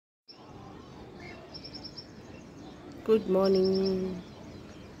Good morning.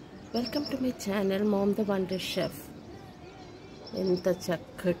 Welcome to my channel Mom the Wonder Chef. ఎంత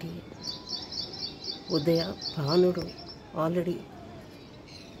చక్కటి ఉదయ భానుడు already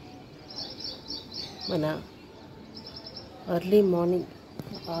మన early morning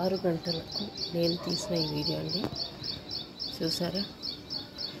 6 గంటలకు నేను తీసిన ఈ వీడియో అండి. చూసారా,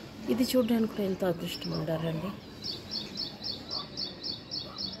 ఇది చూడడానికి కూడా ఎంత అదృష్టం ఉండాలండి.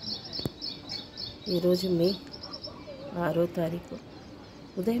 ఈరోజు మే 6వ తారీఖు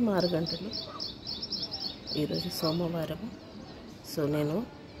ఉదయం 6 గంటలు. ఈరోజు సోమవారం. సో నేను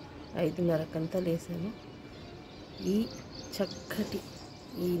 5:30కంతా లేసాను. ఈ చక్కటి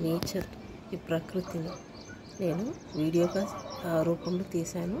ఈ నేచర్, ఈ ప్రకృతిని నేను వీడియోగా రూపంలో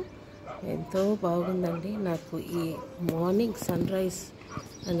తీశాను. ఎంతో బాగుందండి. నాకు ఈ మార్నింగ్ సన్ రైజ్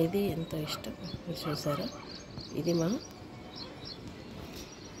అనేది ఎంతో ఇష్టం. మీరు చూసారా, ఇది మా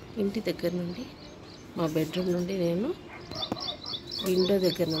ఇంటి దగ్గర నుండి, మా బెడ్రూమ్ నుండి నేను విండో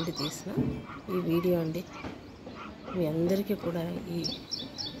దగ్గర నుండి తీసిన ఈ వీడియో అండి. మీ అందరికీ కూడా ఈ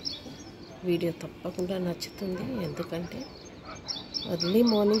వీడియో తప్పకుండా నచ్చుతుంది. ఎందుకంటే ఎర్లీ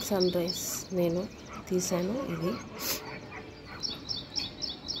మార్నింగ్ సన్ రైజ్ నేను తీశాను. ఇది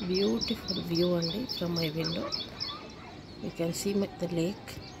బ్యూటిఫుల్ వ్యూ అండి from my window. You can see the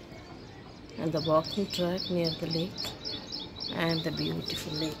lake and the walking track near the lake and the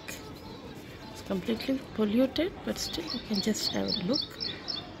beautiful lake. It's completely polluted, but still you can just have a look.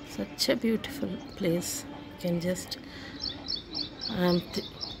 Such a beautiful place. You can just I'm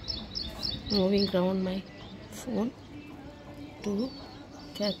moving around my phone to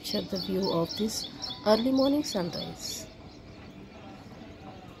capture the view of this early morning sunrise.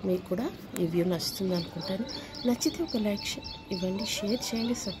 మీకు కూడా ఈ view నచ్చుతుంది అనుకుంటాను. నచ్చితే ఒక like ఇవ్వండి, share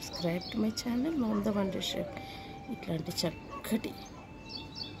చేయండి, subscribe to my channel ma'am the wonder chef. ఇట్లాంటి చక్కటి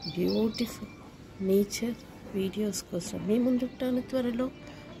బ్యూటిఫుల్ నేచర్ వీడియోస్ కోసం మీ ముందుంటాను త్వరలో.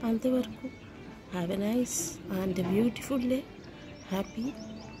 అంతవరకు have a nice and beautiful day. Happy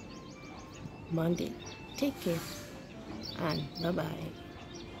Monday. Take care and bye.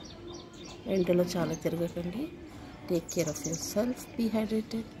 ఎండలో చాలా తిరగకండి. Take care of your self. Be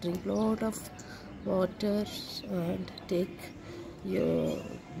hydrated. Drink lot of water and take your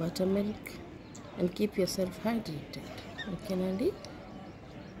butter milk and keep yourself hydrated. Okay Nandi,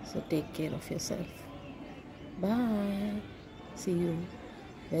 so take care of yourself. Bye. See you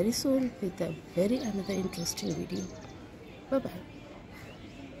very soon with a very another interesting video. Bye bye.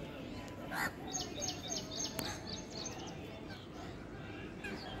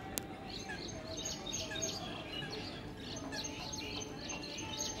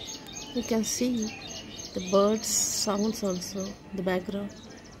 You can see the birds sounds also in the background.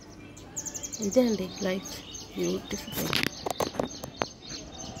 ఇదే అండి life. Beautiful.